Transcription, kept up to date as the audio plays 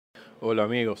Hola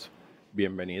amigos,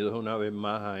 bienvenidos una vez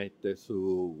más a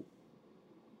su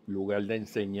lugar de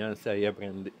enseñanza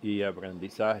y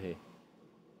aprendizaje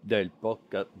del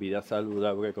podcast Vida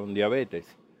Saludable con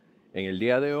Diabetes. En el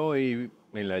día de hoy,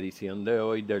 en la edición de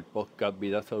hoy del podcast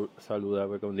Vida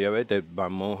Saludable con Diabetes,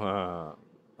 vamos a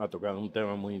tocar un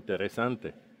tema muy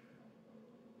interesante.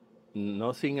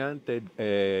 No sin antes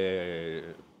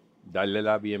darle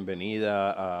la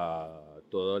bienvenida a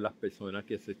todas las personas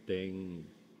que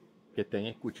estén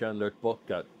escuchando el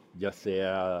podcast, ya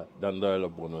sea dándole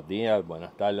los buenos días,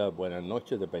 buenas tardes, buenas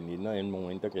noches, dependiendo del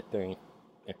momento que estén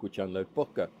escuchando el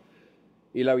podcast.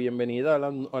 Y la bienvenida a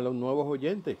los nuevos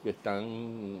oyentes que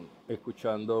están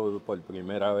escuchando por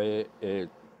primera vez el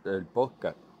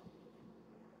podcast.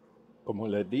 Como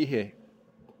les dije,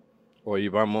 hoy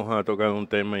vamos a tocar un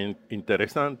tema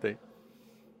interesante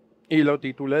y lo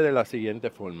titulé de la siguiente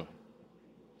forma.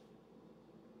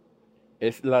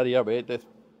 ¿Es la diabetes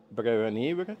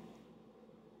prevenible?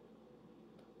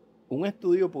 Un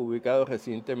estudio publicado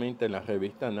recientemente en la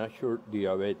revista Nature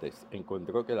Diabetes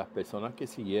encontró que las personas que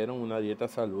siguieron una dieta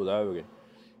saludable,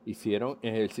 hicieron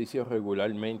ejercicio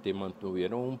regularmente y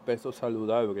mantuvieron un peso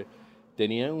saludable,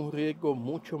 tenían un riesgo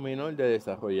mucho menor de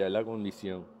desarrollar la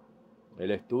condición.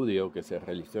 El estudio, que se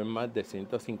realizó en más de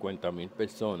 150,000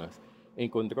 personas,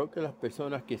 encontró que las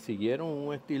personas que siguieron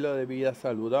un estilo de vida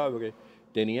saludable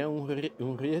tenían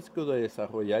un riesgo de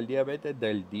desarrollar diabetes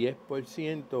del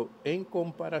 10% en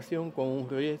comparación con un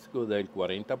riesgo del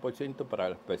 40% para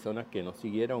las personas que no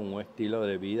siguieron un estilo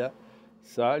de vida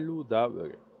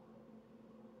saludable.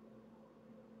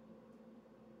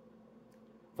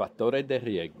 Factores de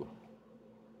riesgo.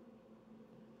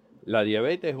 La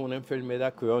diabetes es una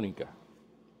enfermedad crónica.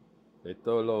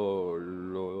 Esto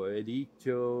lo he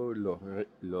dicho,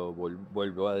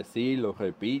 vuelvo a decir, lo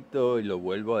repito y lo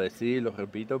vuelvo a decir, lo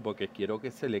repito porque quiero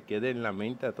que se le quede en la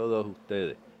mente a todos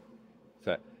ustedes. O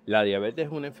sea, la diabetes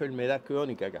es una enfermedad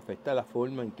crónica que afecta la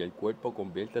forma en que el cuerpo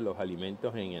convierte los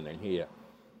alimentos en energía.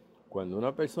 Cuando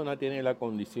una persona tiene la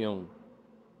condición,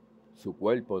 su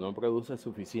cuerpo no produce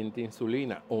suficiente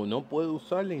insulina o no puede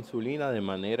usar la insulina de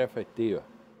manera efectiva.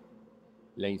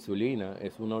 La insulina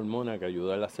es una hormona que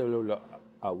ayuda a la célula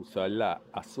a usar la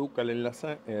azúcar en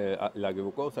la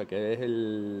glucosa, que es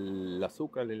el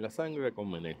azúcar en la sangre,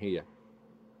 como energía.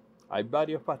 Hay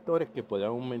varios factores que pueden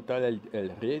aumentar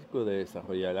el riesgo de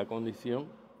desarrollar la condición,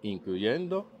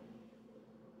 incluyendo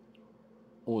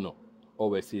 1.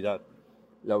 Obesidad.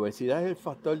 La obesidad es el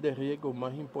factor de riesgo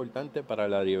más importante para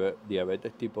la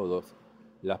diabetes tipo 2.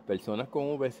 Las personas con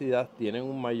obesidad tienen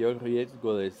un mayor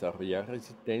riesgo de desarrollar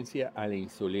resistencia a la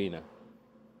insulina,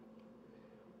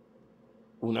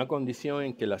 una condición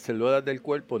en que las células del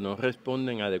cuerpo no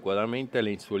responden adecuadamente a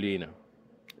la insulina.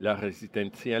 La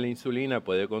resistencia a la insulina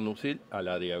puede conducir a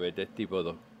la diabetes tipo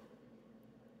 2.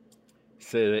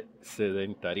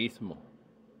 Sedentarismo.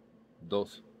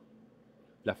 2.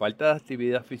 La falta de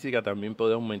actividad física también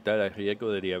puede aumentar el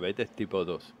riesgo de diabetes tipo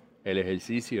 2. El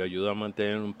ejercicio ayuda a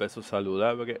mantener un peso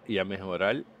saludable y a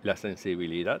mejorar la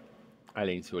sensibilidad a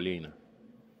la insulina.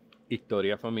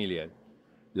 Historia familiar.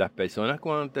 Las personas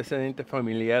con antecedentes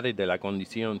familiares de la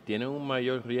condición tienen un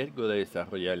mayor riesgo de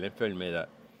desarrollar la enfermedad.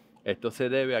 Esto se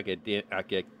debe a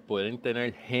que pueden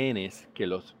tener genes que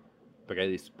los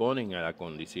predisponen a la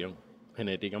condición.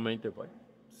 Genéticamente, pues,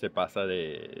 se pasa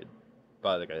de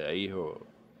padre a hijo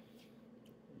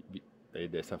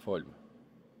de esa forma.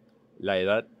 La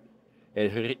edad.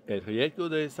 El riesgo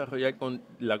de desarrollar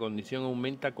la condición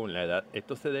aumenta con la edad.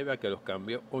 Esto se debe a que los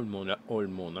cambios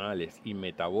hormonales y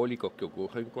metabólicos que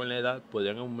ocurren con la edad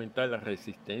pueden aumentar la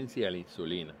resistencia a la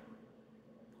insulina.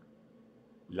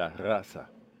 La raza.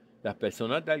 Las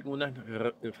personas de algunas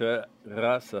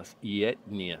razas y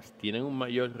etnias tienen un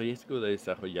mayor riesgo de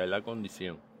desarrollar la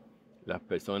condición. Las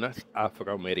personas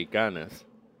afroamericanas,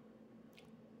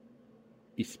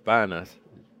 hispanas,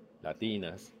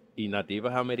 latinas y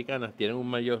nativas americanas tienen un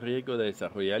mayor riesgo de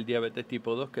desarrollar diabetes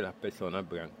tipo 2 que las personas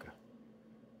blancas.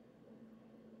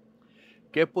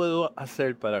 ¿Qué puedo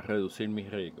hacer para reducir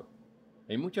mis riesgos?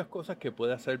 Hay muchas cosas que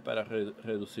puedes hacer para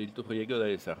reducir tu riesgo de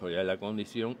desarrollar la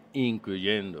condición,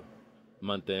 incluyendo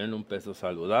mantener un peso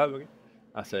saludable,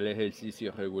 hacer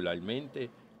ejercicio regularmente,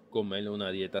 comer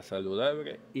una dieta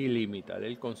saludable y limitar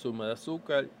el consumo de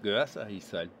azúcar, grasas y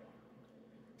sal.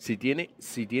 Si tiene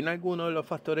alguno de los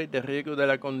factores de riesgo de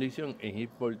la condición, es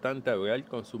importante hablar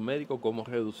con su médico cómo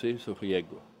reducir su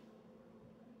riesgo.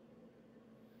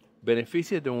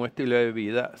 Beneficios de un estilo de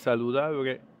vida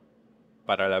saludable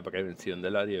para la prevención de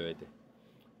la diabetes.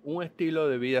 Un estilo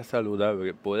de vida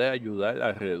saludable puede ayudar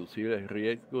a reducir el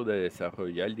riesgo de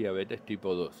desarrollar diabetes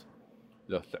tipo 2.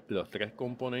 Los tres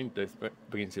componentes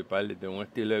principales de un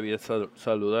estilo de vida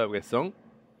saludable son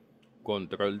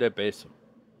control de peso.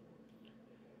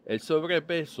 El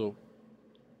sobrepeso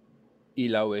y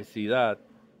la obesidad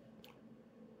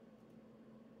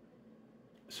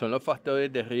son los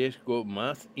factores de riesgo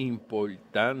más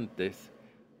importantes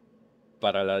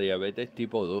para la diabetes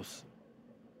tipo 2.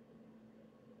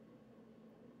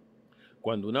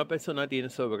 Cuando una persona tiene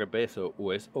sobrepeso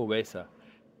o es obesa,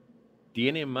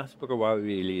 tiene más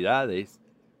probabilidades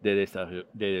de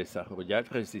desarrollar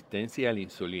resistencia a la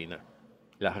insulina.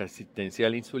 La resistencia a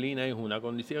la insulina es una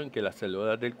condición en que las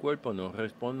células del cuerpo no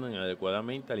responden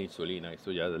adecuadamente a la insulina.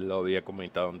 Eso ya lo había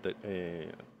comentado antes,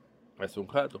 hace un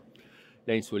rato.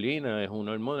 La insulina es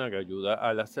una hormona que ayuda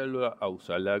a la célula a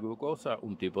usar la glucosa,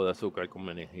 un tipo de azúcar,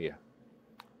 como energía.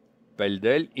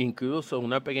 Perder incluso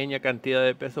una pequeña cantidad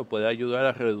de peso puede ayudar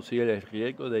a reducir el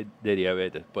riesgo de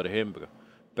diabetes. Por ejemplo,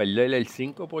 perder el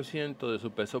 5% de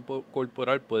su peso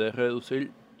corporal puede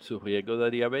reducir su riesgo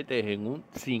de diabetes en un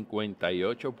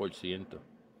 58%.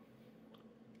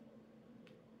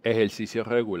 Ejercicio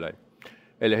regular.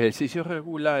 El ejercicio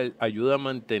regular ayuda a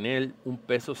mantener un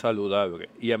peso saludable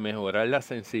y a mejorar la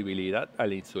sensibilidad a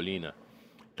la insulina.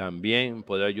 También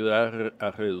puede ayudar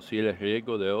a reducir el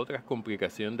riesgo de otras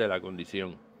complicaciones de la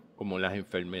condición, como las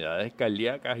enfermedades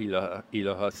cardíacas y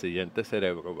los accidentes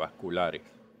cerebrovasculares.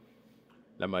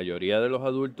 La mayoría de los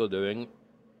adultos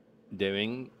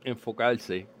deben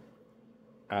enfocarse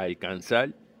a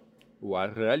alcanzar o a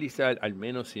realizar al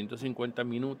menos 150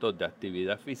 minutos de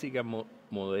actividad física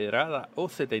moderada o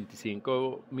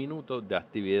 75 minutos de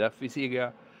actividad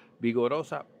física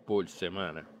vigorosa por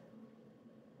semana.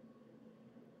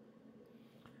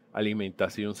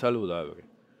 Alimentación saludable.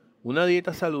 Una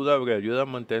dieta saludable ayuda a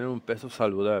mantener un peso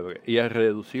saludable y a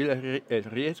reducir el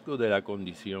riesgo de la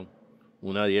condición.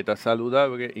 Una dieta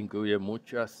saludable incluye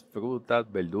muchas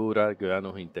frutas, verduras,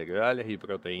 granos integrales y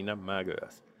proteínas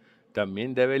magras.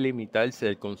 También debe limitarse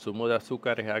el consumo de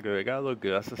azúcares agregados,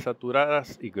 grasas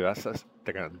saturadas y grasas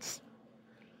trans.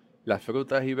 Las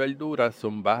frutas y verduras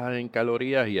son bajas en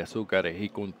calorías y azúcares y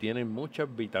contienen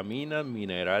muchas vitaminas,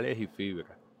 minerales y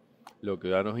fibra. Los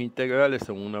granos integrales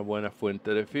son una buena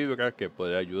fuente de fibra que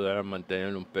puede ayudar a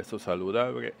mantener un peso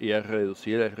saludable y a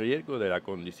reducir el riesgo de la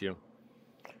condición.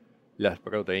 Las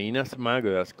proteínas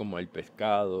magras como el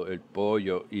pescado, el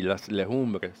pollo y las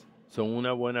legumbres son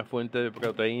una buena fuente de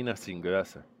proteínas sin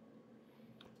grasa.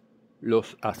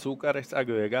 Los azúcares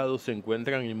agregados se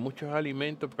encuentran en muchos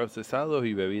alimentos procesados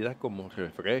y bebidas como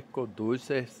refrescos,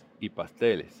 dulces y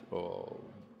pasteles, o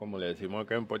como le decimos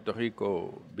acá en Puerto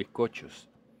Rico, bizcochos.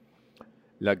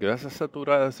 Las grasas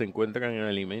saturadas se encuentran en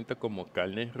alimentos como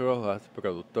carnes rojas,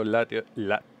 productos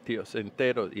lácteos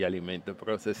enteros y alimentos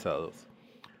procesados.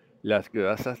 Las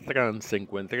grasas trans se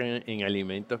encuentran en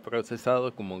alimentos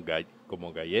procesados como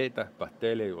galletas,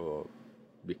 pasteles o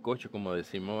bizcochos, como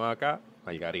decimos acá,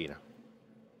 margarina.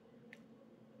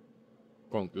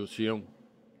 Conclusión.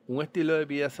 Un estilo de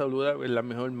vida saludable es la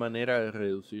mejor manera de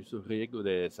reducir su riesgo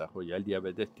de desarrollar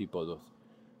diabetes tipo 2.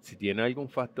 Si tiene algún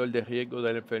factor de riesgo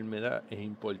de la enfermedad, es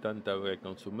importante hablar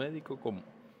con su médico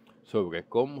sobre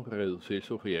cómo reducir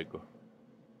su riesgo.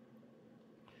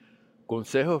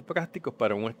 Consejos prácticos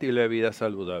para un estilo de vida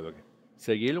saludable.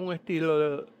 Seguir un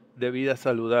estilo de vida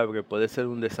saludable puede ser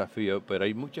un desafío, pero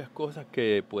hay muchas cosas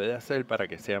que puede hacer para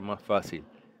que sea más fácil.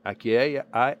 Aquí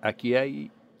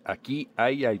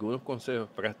hay algunos consejos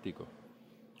prácticos.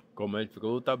 Comer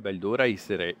frutas, verduras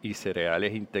y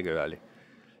cereales integrales.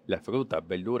 Las frutas,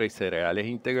 verduras y cereales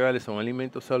integrales son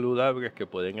alimentos saludables que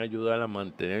pueden ayudar a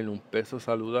mantener un peso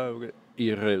saludable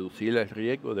y reducir el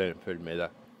riesgo de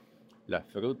enfermedad. Las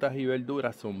frutas y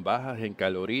verduras son bajas en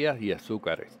calorías y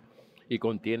azúcares y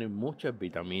contienen muchas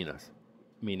vitaminas,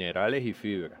 minerales y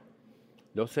fibra.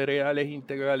 Los cereales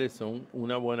integrales son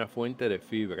una buena fuente de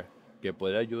fibra que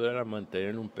puede ayudar a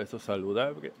mantener un peso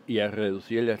saludable y a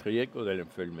reducir el riesgo de la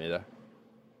enfermedad.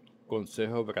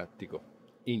 Consejo práctico.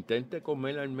 Intente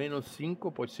comer al menos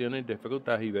 5 porciones de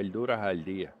frutas y verduras al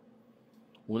día.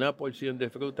 Una porción de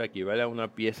fruta equivale a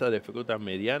una pieza de fruta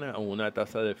mediana o una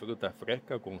taza de fruta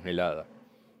fresca congelada.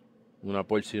 Una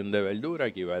porción de verdura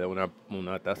equivale a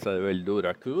una taza de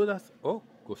verduras crudas o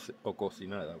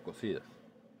cocinadas o cocidas.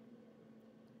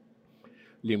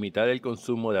 Limitar el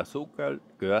consumo de azúcar,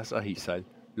 grasas y sal.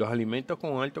 Los alimentos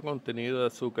con alto contenido de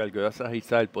azúcar, grasas y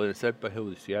sal pueden ser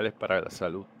perjudiciales para la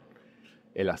salud.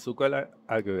 El azúcar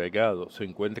agregado se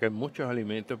encuentra en muchos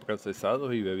alimentos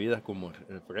procesados y bebidas como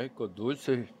refrescos,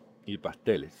 dulces y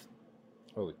pasteles,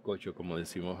 o bizcochos como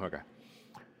decimos acá.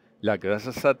 Las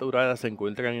grasas saturadas se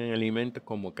encuentran en alimentos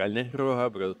como carnes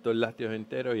rojas, productos lácteos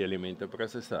enteros y alimentos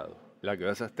procesados. Las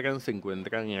grasas trans se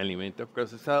encuentran en alimentos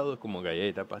procesados como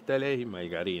galletas, pasteles y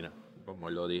margarina, como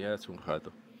lo dije hace un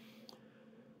rato.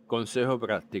 Consejo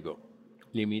práctico.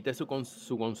 Limite su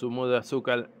consumo de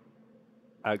azúcar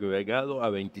agregado a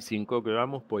 25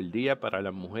 gramos por día para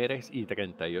las mujeres y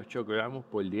 38 gramos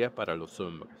por día para los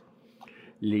hombres.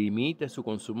 Limite su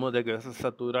consumo de grasas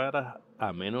saturadas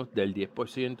a menos del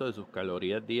 10% de sus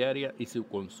calorías diarias y su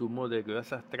consumo de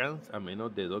grasas trans a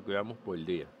menos de 2 gramos por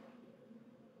día.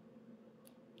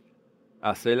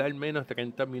 Hacer al menos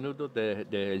 30 minutos de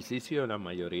ejercicio la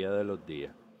mayoría de los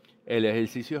días. El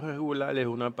ejercicio regular es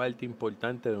una parte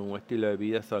importante de un estilo de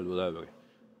vida saludable.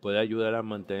 Puede ayudar a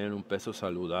mantener un peso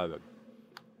saludable,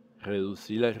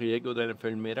 reducir el riesgo de la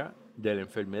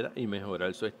enfermedad y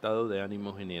mejorar su estado de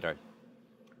ánimo general.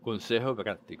 Consejo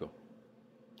práctico.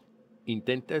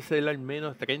 Intente hacer al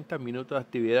menos 30 minutos de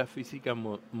actividad física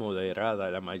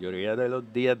moderada la mayoría de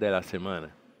los días de la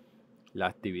semana. La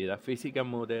actividad física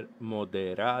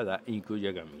moderada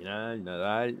incluye caminar,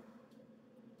 nadar,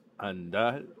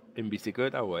 andar en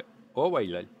bicicleta o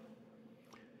bailar.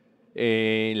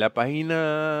 En la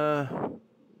página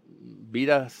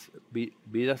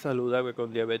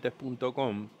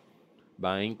vidasaludablecondiabetes.com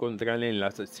van a encontrar en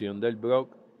la sección del blog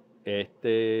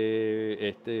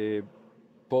este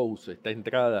post, esta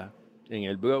entrada en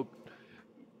el blog,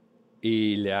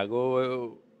 y le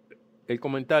hago el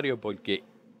comentario porque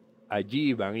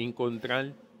allí van a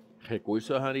encontrar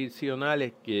recursos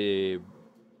adicionales que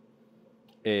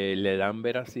le dan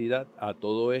veracidad a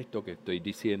todo esto que estoy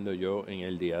diciendo yo en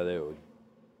el día de hoy.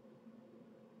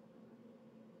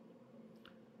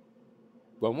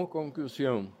 Como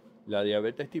conclusión, la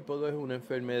diabetes tipo 2 es una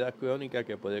enfermedad crónica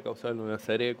que puede causar una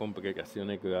serie de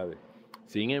complicaciones graves.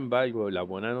 Sin embargo, la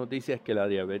buena noticia es que la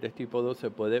diabetes tipo 2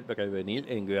 se puede prevenir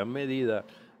en gran medida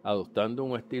adoptando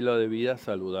un estilo de vida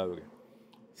saludable.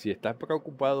 Si estás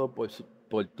preocupado por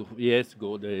tu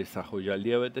riesgo de desarrollar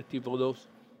diabetes tipo 2,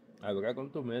 habla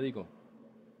con tu médico.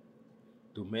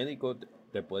 Tu médico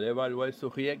te puede evaluar su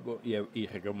riesgo y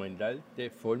recomendarte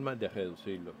formas de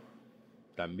reducirlo.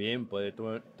 También puede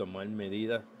tomar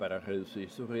medidas para reducir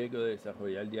su riesgo de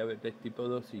desarrollar diabetes tipo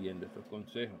 2 siguiendo estos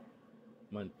consejos.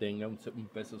 Mantenga un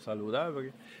peso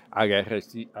saludable, haga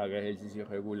ejercicio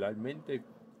regularmente,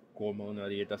 coma una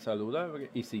dieta saludable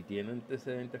y si tiene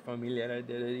antecedentes familiares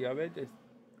de diabetes,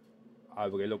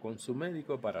 háblelo con su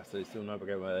médico para hacerse una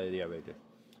prueba de diabetes.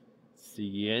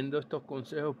 Siguiendo estos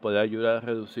consejos puede ayudar a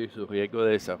reducir su riesgo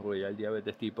de desarrollar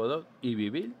diabetes tipo 2 y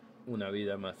vivir una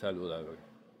vida más saludable.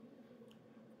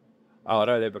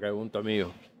 Ahora le pregunto,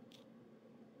 amigo,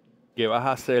 ¿qué vas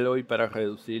a hacer hoy para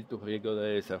reducir tu riesgo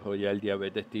de desarrollar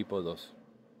diabetes tipo 2?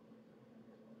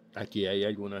 Aquí hay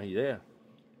algunas ideas.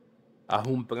 Haz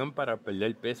un plan para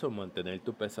perder peso o mantener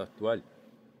tu peso actual.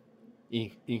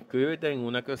 Inscríbete en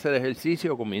una clase de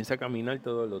ejercicio o comienza a caminar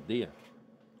todos los días.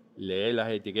 Lee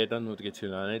las etiquetas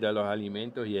nutricionales de los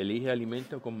alimentos y elige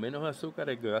alimentos con menos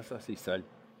azúcar, grasas y sal.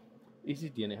 Y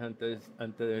si tienes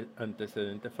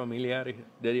antecedentes familiares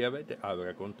de diabetes,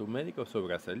 habla con tu médico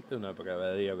sobre hacerte una prueba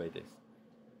de diabetes.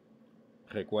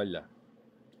 Recuerda,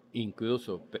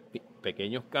 incluso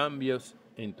pequeños cambios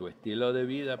en tu estilo de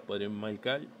vida pueden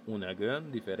marcar una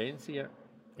gran diferencia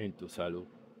en tu salud.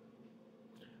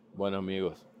 Bueno,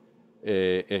 amigos,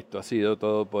 esto ha sido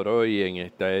todo por hoy en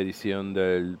esta edición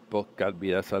del podcast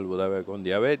Vida Saludable con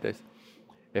Diabetes.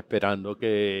 Esperando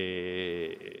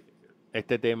que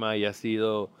este tema haya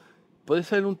sido... Puede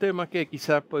ser un tema que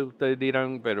quizás pues, ustedes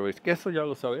dirán, pero es que eso ya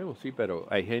lo sabemos, sí, pero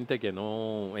hay gente que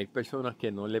no, hay personas que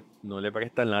no le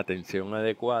prestan la atención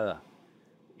adecuada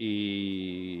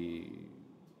y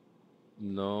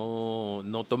no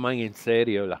toman en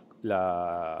serio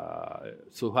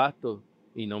sus actos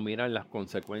y no miran las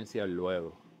consecuencias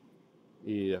luego.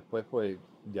 Y después, pues,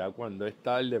 ya cuando es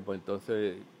tarde, pues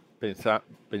entonces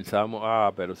pensamos,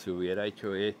 pero si hubiera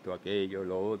hecho esto, aquello,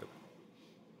 lo otro.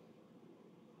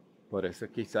 Por eso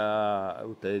es quizá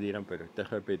ustedes dirán, pero esto es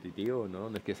repetitivo, ¿no?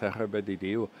 No es que sea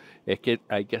repetitivo, es que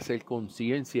hay que hacer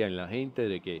conciencia en la gente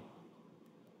de que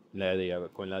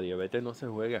con la diabetes no se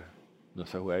juega, de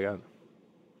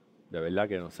verdad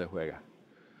que no se juega.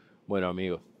 Bueno,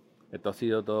 amigos, esto ha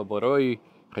sido todo por hoy.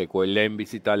 Recuerden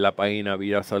visitar la página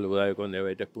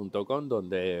vidasaludablecondiabetes.com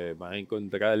donde van a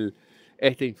encontrar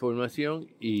esta información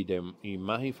y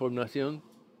más información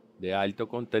de alto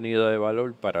contenido de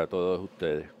valor para todos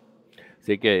ustedes.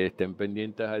 Así que estén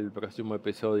pendientes al próximo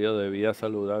episodio de Vida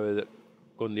Saludable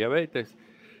con Diabetes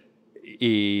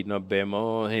y nos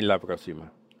vemos en la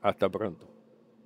próxima. Hasta pronto.